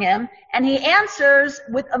challenging him. And he answers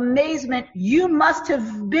with amazement, you must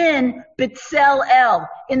have been Bezalel,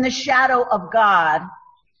 in the shadow of God,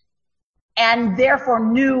 and therefore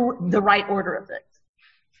knew the right order of it.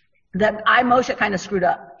 That Moshe, kind of screwed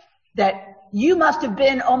up. That you must have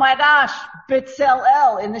been, oh my gosh,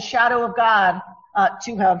 Bezalel, in the shadow of God,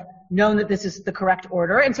 to have known that this is the correct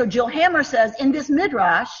order. And so Jill Hammer says, in this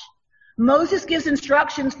Midrash, Moses gives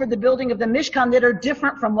instructions for the building of the Mishkan that are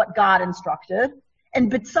different from what God instructed. And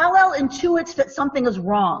Bezalel intuits that something is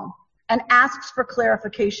wrong and asks for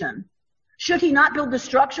clarification. Should he not build the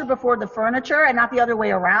structure before the furniture and not the other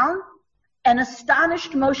way around? And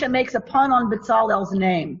astonished Moshe makes a pun on Bezalel's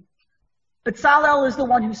name. Bezalel is the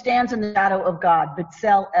one who stands in the shadow of God,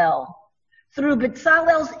 Bezalel. Through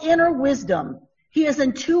Bezalel's inner wisdom, he has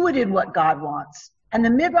intuited what God wants. And the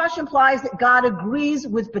Midrash implies that God agrees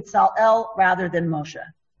with Bezalel rather than Moshe.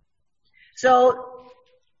 So,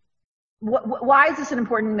 why is this an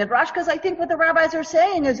important Midrash? Because I think what the rabbis are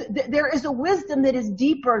saying is there is a wisdom that is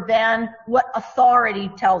deeper than what authority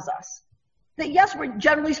tells us. That yes, we're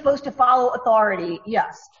generally supposed to follow authority,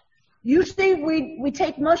 yes. Usually we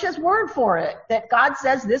take Moshe's word for it, that God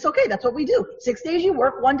says this, okay, that's what we do. 6 days you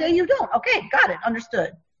work, 1 day you don't. Okay, got it,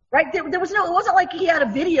 understood. Right? There was it wasn't like he had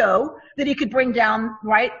a video that he could bring down,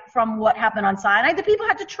 right, from what happened on Sinai. The people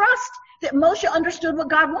had to trust that Moshe understood what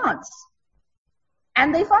God wants.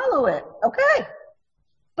 And they follow it. Okay.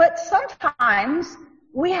 But sometimes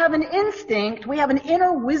we have an instinct, we have an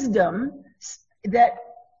inner wisdom that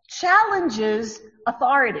challenges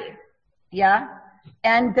authority. Yeah?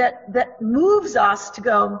 And that moves us to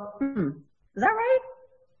go, is that right?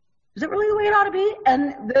 Is it really the way it ought to be?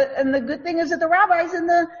 And the good thing is that the rabbis in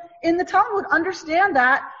the Talmud understand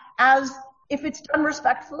that as if it's done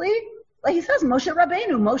respectfully. Like he says, Moshe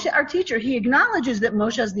Rabbeinu, Moshe our teacher, he acknowledges that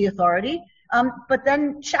Moshe has the authority, but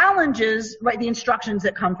then challenges, right, the instructions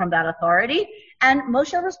that come from that authority. And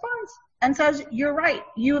Moshe responds and says, you're right.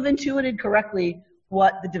 You have intuited correctly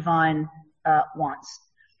what the divine wants.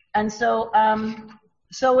 And so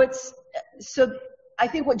I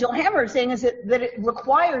think what Jill Hammer is saying is that it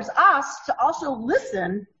requires us to also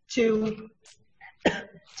listen to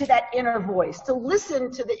that inner voice, to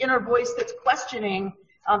listen to the inner voice that's questioning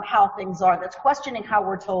how things are, that's questioning how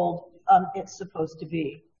we're told it's supposed to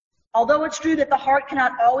be. Although it's true that the heart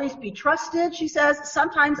cannot always be trusted, she says,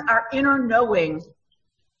 sometimes our inner knowing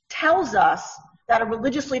tells us that a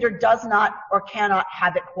religious leader does not or cannot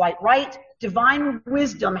have it quite right. Divine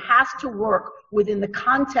wisdom has to work within the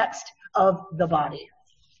context of the body.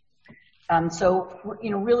 So,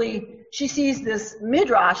 really, she sees this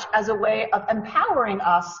midrash as a way of empowering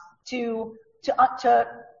us to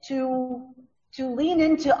lean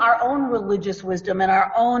into our own religious wisdom and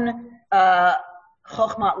our own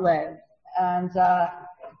chokhmat lev, and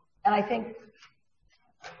I think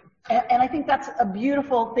that's a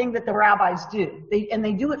beautiful thing that the rabbis do.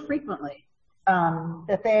 They do it frequently.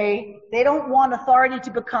 That they don't want authority to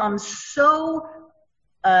become so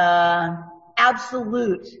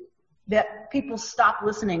absolute that people stop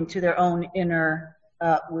listening to their own inner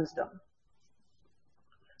wisdom.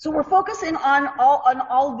 So we're focusing on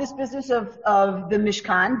all this business of the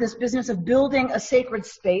Mishkan, this business of building a sacred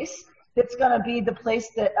space that's going to be the place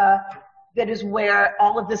that is where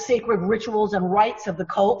all of the sacred rituals and rites of the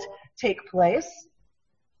cult take place.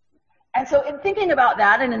 And so in thinking about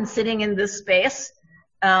that and in sitting in this space,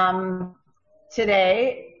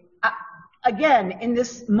 today, again, in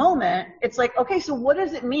this moment, it's like, okay, so what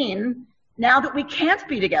does it mean now that we can't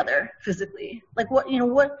be together physically? Like what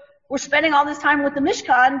we're spending all this time with the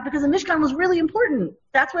Mishkan because the Mishkan was really important.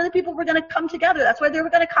 That's where the people were going to come together. That's where they were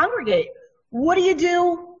going to congregate. What do you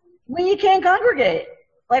do when you can't congregate?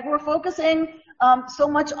 Like we're focusing so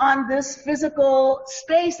much on this physical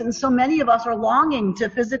space, and so many of us are longing to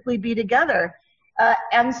physically be together.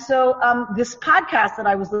 And so this podcast that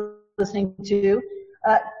I was listening to,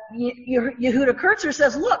 Yehuda Kurtzer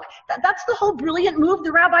says, look, that's the whole brilliant move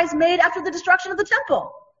the rabbis made after the destruction of the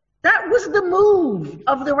temple. That was the move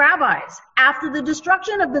of the rabbis after the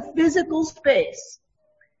destruction of the physical space.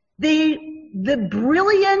 The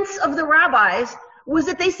brilliance of the rabbis was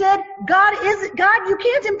that they said, God, you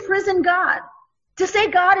can't imprison God. To say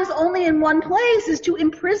God is only in one place is to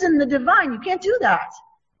imprison the divine. You can't do that.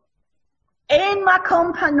 Ein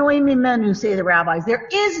makom panoi mimenu, say the rabbis. There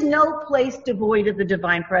is no place devoid of the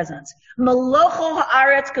divine presence. Melocho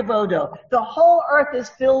haaretz kavodo. The whole earth is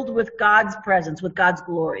filled with God's presence, with God's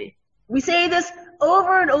glory. We say this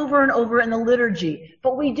over and over and over in the liturgy,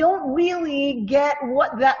 but we don't really get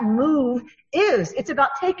what that move is. It's about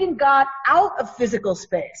taking God out of physical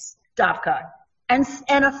space, Davka,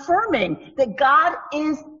 and affirming that God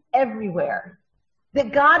is everywhere.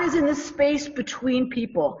 That God is in the space between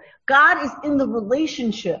people. God is in the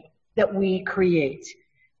relationship that we create.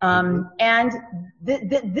 And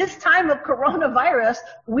this time of coronavirus,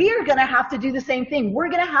 we are going to have to do the same thing. We're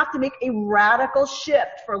going to have to make a radical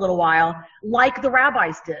shift for a little while, like the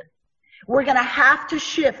rabbis did. We're going to have to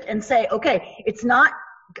shift and say, okay, it's not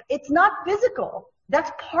physical.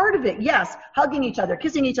 That's part of it. Yes, hugging each other,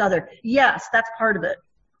 kissing each other. Yes, that's part of it.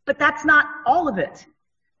 But that's not all of it.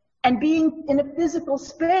 And being in a physical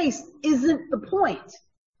space isn't the point.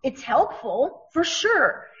 It's helpful, for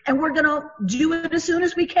sure. And we're going to do it as soon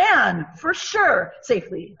as we can, for sure.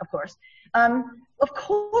 Safely, of course. Of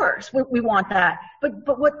course, we want that.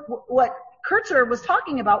 But what Kurtzer was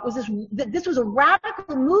talking about was this was a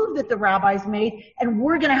radical move that the rabbis made, and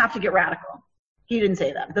we're going to have to get radical. He didn't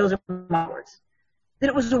say that. Those are my words. That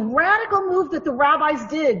it was a radical move that the rabbis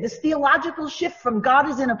did, this theological shift from God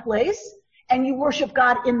is in a place, and you worship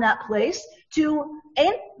God in that place, to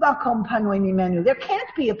ein makom panoi mimenu. There can't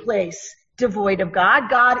be a place devoid of God.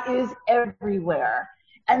 God is everywhere.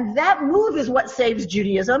 And that move is what saves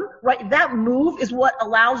Judaism, right? That move is what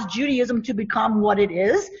allows Judaism to become what it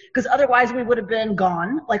is, because otherwise we would have been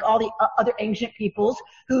gone, like all the other ancient peoples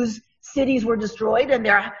whose cities were destroyed and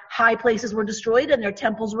their high places were destroyed and their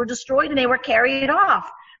temples were destroyed and they were carried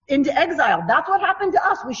off into exile. That's what happened to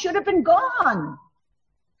us. We should have been gone.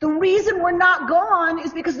 The reason we're not gone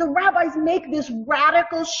is because the rabbis make this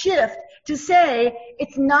radical shift to say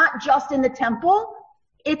it's not just in the temple,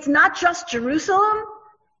 it's not just Jerusalem,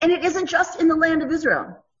 and it isn't just in the land of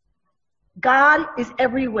Israel. God is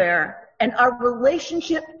everywhere, and our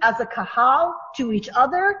relationship as a kahal to each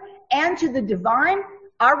other and to the divine,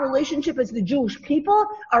 our relationship as the Jewish people,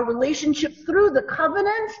 our relationship through the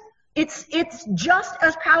covenant, it's just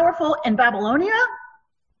as powerful in Babylonia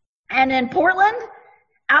and in Portland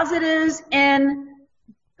as it is in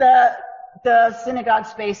the synagogue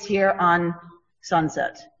space here on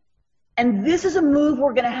Sunset. And this is a move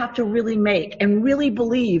we're going to have to really make and really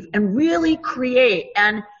believe and really create.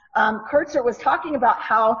 And Kurtzer was talking about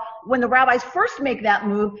how when the rabbis first make that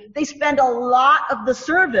move, they spend a lot of the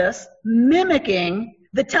service mimicking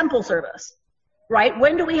the temple service, right?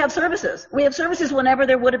 When do we have services? We have services whenever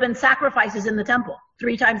there would have been sacrifices in the temple,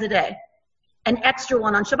 3 times a day. An extra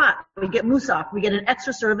one on Shabbat. We get Musaf. We get an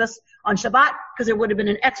extra service on Shabbat because there would have been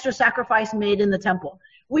an extra sacrifice made in the temple.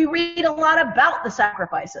 We read a lot about the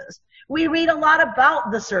sacrifices. We read a lot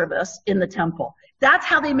about the service in the temple. That's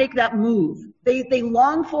how they make that move. They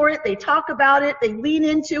long for it. They talk about it. They lean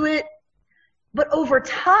into it. But over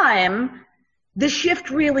time, the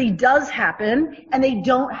shift really does happen, and they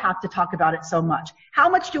don't have to talk about it so much. How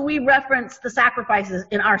much do we reference the sacrifices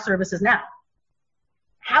in our services now?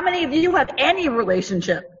 How many of you have any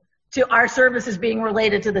relationship to our services being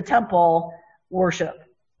related to the temple worship?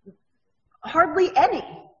 Hardly any,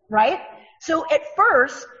 right? So at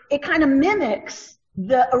first, it kind of mimics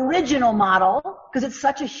the original model because it's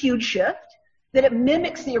such a huge shift that it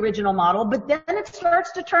mimics the original model, but then it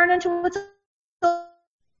starts to turn into its own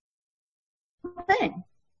thing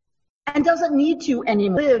and doesn't need to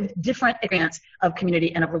anymore live different experience of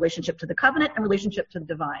community and of relationship to the covenant and relationship to the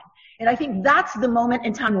divine. And I think that's the moment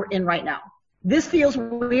in time we're in right now. This feels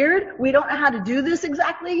weird. We don't know how to do this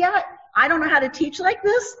exactly yet. I don't know how to teach like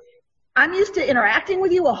this. I'm used to interacting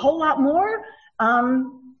with you a whole lot more.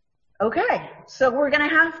 Okay, so we're going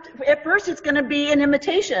to have to, at first it's going to be an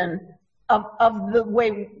imitation of the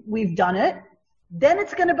way we've done it, then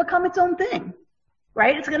it's going to become its own thing,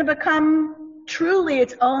 right? It's going to become truly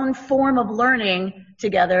its own form of learning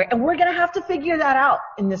together. And we're going to have to figure that out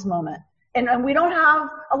in this moment. And we don't have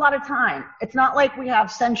a lot of time. It's not like we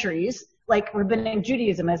have centuries like Rabbinic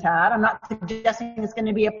Judaism has had. I'm not suggesting it's going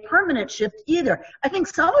to be a permanent shift either. I think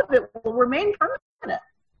some of it will remain permanent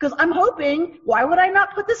because I'm hoping, why would I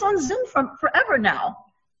not put this on Zoom forever now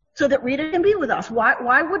so that Rita can be with us?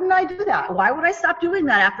 Why wouldn't I do that? Why would I stop doing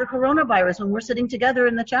that after coronavirus when we're sitting together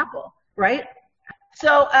in the chapel, right?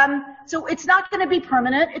 So it's not going to be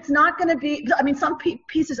permanent. It's not going to be, I mean, some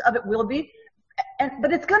pieces of it will be,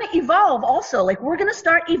 but it's going to evolve also. Like we're going to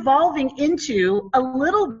start evolving into a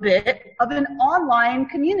little bit of an online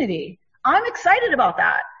community. I'm excited about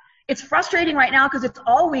that. It's frustrating right now because it's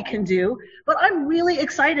all we can do, but I'm really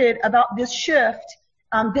excited about this shift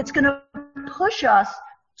that's going to push us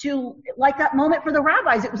to, like that moment for the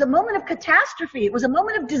rabbis. It was a moment of catastrophe. It was a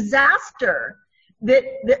moment of disaster that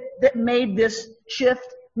made this shift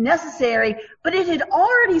necessary, but it had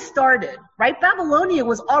already started, right? Babylonia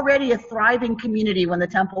was already a thriving community when the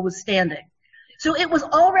temple was standing. So it was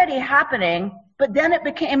already happening, but then it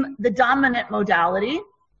became the dominant modality.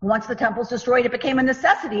 Once the temple's destroyed, it became a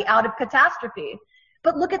necessity out of catastrophe.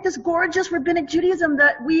 But look at this gorgeous Rabbinic Judaism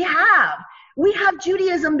that we have. We have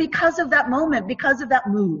Judaism because of that moment, because of that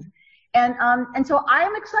move. And so I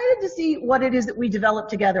am excited to see what it is that we develop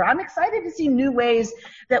together. I'm excited to see new ways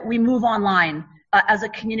that we move online as a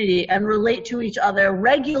community and relate to each other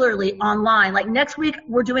regularly online. Like next week,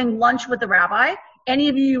 we're doing lunch with the rabbi. Any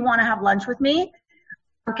of you want to have lunch with me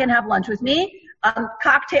can have lunch with me.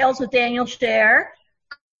 Cocktails with Daniel Scher,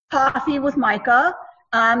 coffee with Micah.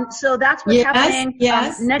 So that's what's happening.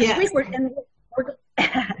 Next week. We're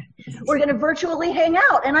going to virtually hang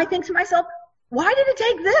out. And I think to myself, why did it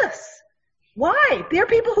take this? Why? There are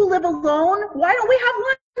people who live alone. Why don't we have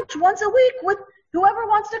lunch once a week with whoever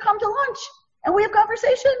wants to come to lunch? And we have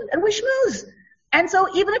conversation and we schmooze. And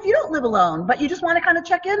so even if you don't live alone, but you just want to kind of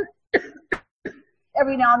check in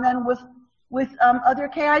every now and then with other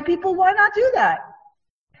KI people, why not do that?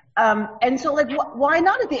 And so like, why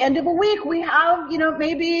not at the end of a week, we have,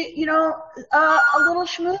 maybe, a little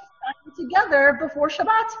schmooze together before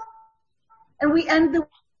Shabbat. And we end the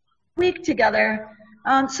week together.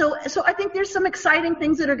 So I think there's some exciting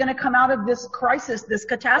things that are going to come out of this crisis, this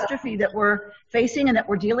catastrophe that we're facing and that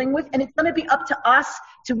we're dealing with. And it's going to be up to us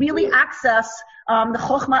to really access the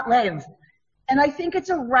Chochmat Lev. And I think it's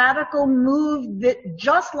a radical move that,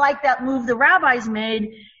 just like that move the rabbis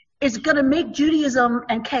made, is going to make Judaism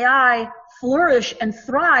and KI flourish and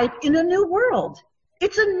thrive in a new world.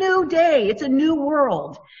 It's a new day. It's a new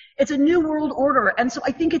world. It's a new world order. And so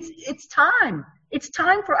I think it's time. It's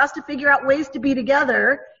time for us to figure out ways to be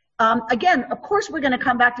together. Again, of course, we're going to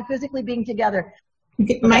come back to physically being together.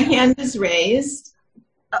 My hand is raised.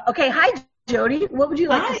 Okay. Hi, Jody. What would you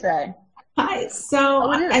like to say? Hi.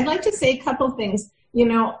 So I'd like to say a couple things.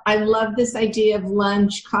 I love this idea of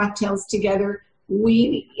lunch, cocktails together.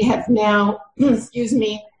 We have now,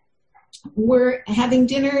 we're having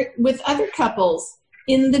dinner with other couples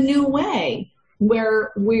in the new way,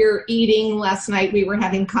 where we're eating. Last night we were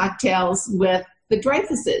having cocktails with the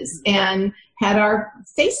Dreyfuses and had our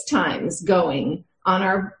FaceTimes going on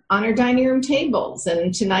our dining room tables.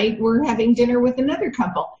 And tonight we're having dinner with another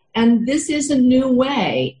couple. And this is a new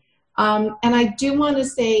way. And I do want to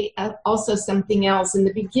say also something else. In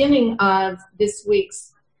the beginning of this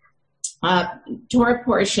week's Torah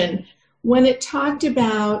portion, when it talked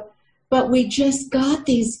about, but we just got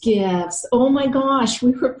these gifts. Oh my gosh,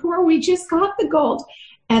 we were poor. We just got the gold.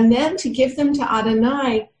 And then to give them to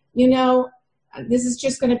Adonai, this is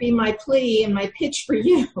just going to be my plea and my pitch for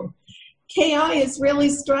you. KI is really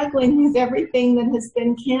struggling with everything that has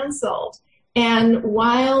been canceled. And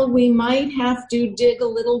while we might have to dig a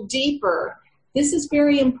little deeper, this is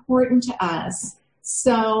very important to us.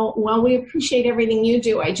 So while we appreciate everything you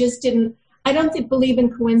do, I don't believe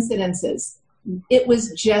in coincidences. It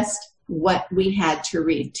was just what we had to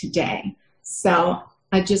read today. So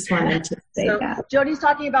I just wanted to say that. Jody's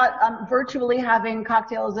talking about virtually having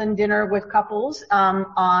cocktails and dinner with couples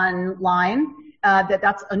online.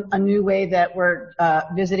 That's a new way that we're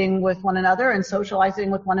visiting with one another and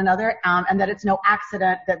socializing with one another, and that it's no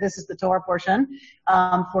accident that this is the Torah portion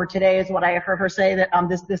for today, is what I heard her say, that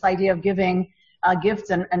this idea of giving gifts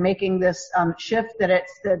and making this shift,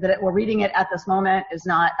 that we're reading it at this moment is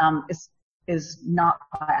not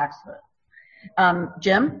by accident.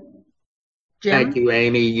 Jim? Thank you,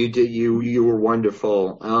 Amy. You were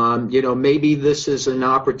wonderful. Maybe this is an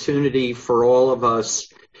opportunity for all of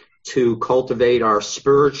us to cultivate our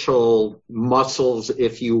spiritual muscles,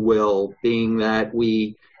 if you will, being that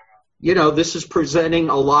we, this is presenting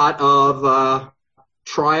a lot of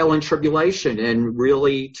trial and tribulation, and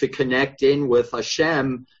really to connect in with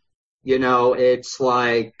Hashem, it's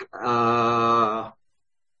like, I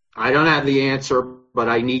don't have the answer, but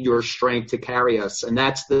I need your strength to carry us. And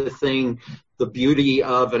that's the thing, the beauty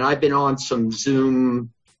of, and I've been on some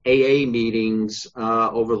Zoom AA meetings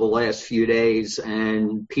over the last few days,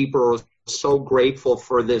 and people are so grateful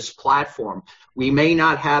for this platform. We may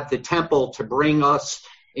not have the temple to bring us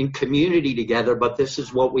in community together, but this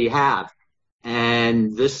is what we have.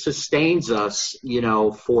 And this sustains us,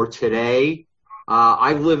 for today.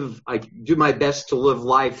 I do my best to live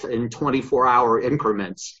life in 24-hour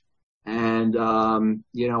increments. And, I'm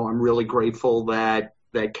really grateful that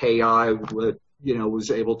KI,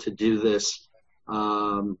 was able to do this.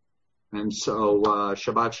 And so,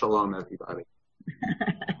 Shabbat Shalom, everybody.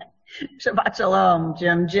 Shabbat Shalom,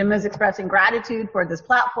 Jim. Jim is expressing gratitude for this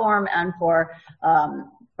platform and for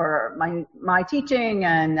my teaching,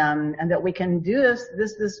 and that we can do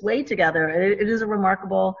this way together. It is a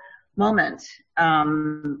remarkable moment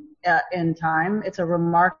in time. It's a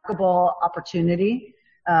remarkable opportunity,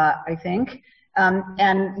 I think.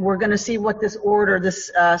 And we're going to see what this order,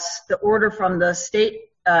 the order from the state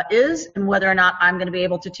is, and whether or not I'm going to be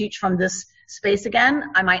able to teach from this space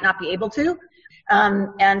again. I might not be able to.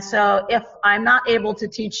 And so if I'm not able to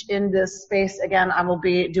teach in this space again, I will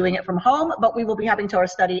be doing it from home, but we will be having Torah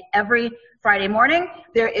study every Friday morning.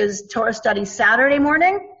 There is Torah study Saturday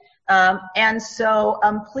morning. And so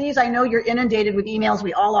please, I know you're inundated with emails.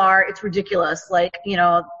 We all are. It's ridiculous. Like,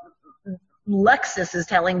 Lexus is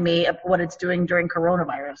telling me what it's doing during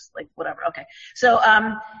coronavirus, like whatever. Okay.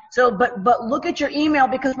 But look at your email,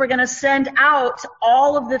 because we're going to send out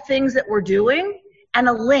all of the things that we're doing and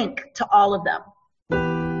a link to all of them.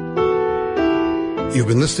 You've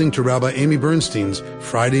been listening to Rabbi Amy Bernstein's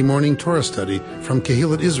Friday morning Torah study from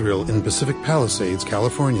Kehillat Israel in Pacific Palisades,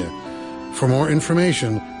 California. For more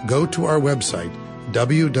information, go to our website,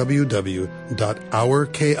 www.ourki.org.